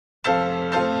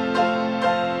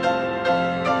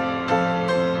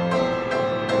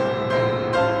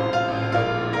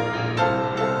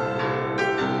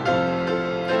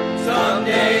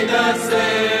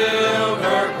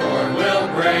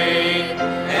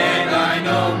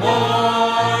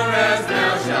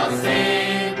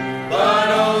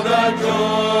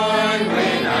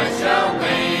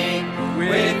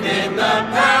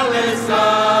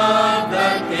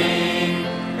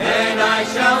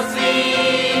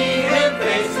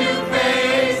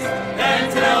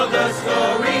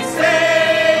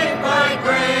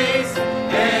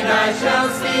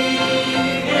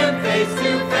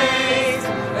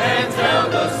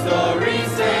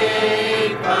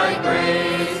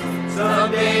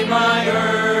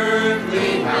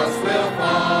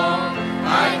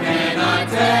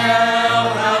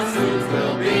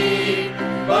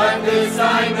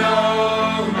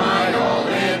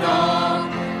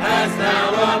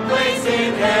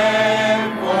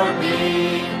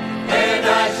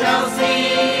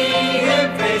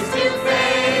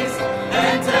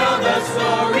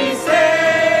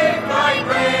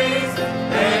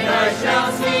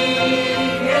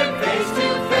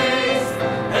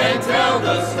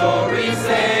the story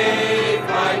saved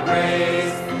by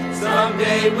grace.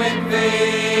 Someday when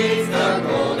fades the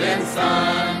golden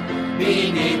sun,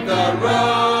 beneath the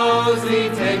rosy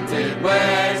tinted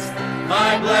west,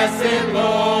 my blessed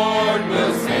Lord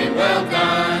will say, well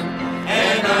done,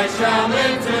 and I shall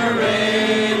enter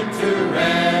into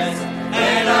rest,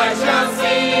 and I shall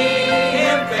see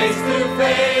him face to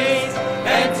face,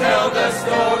 and tell the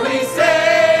story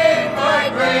saved by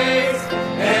grace,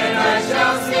 and I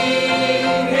shall see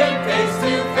him face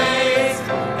to face,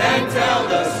 and tell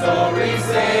the story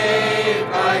saved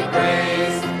by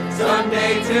grace.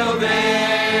 Someday till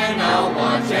then I'll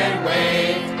watch and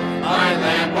wait, my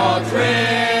lamp all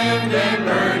trimmed and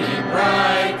burning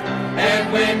bright,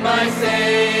 and when my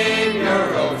Savior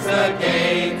opes the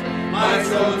gate, my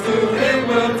soul to him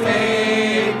will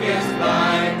take its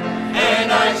flight, and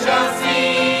I shall see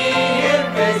him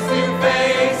face to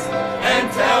face, and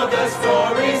tell the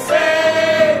story.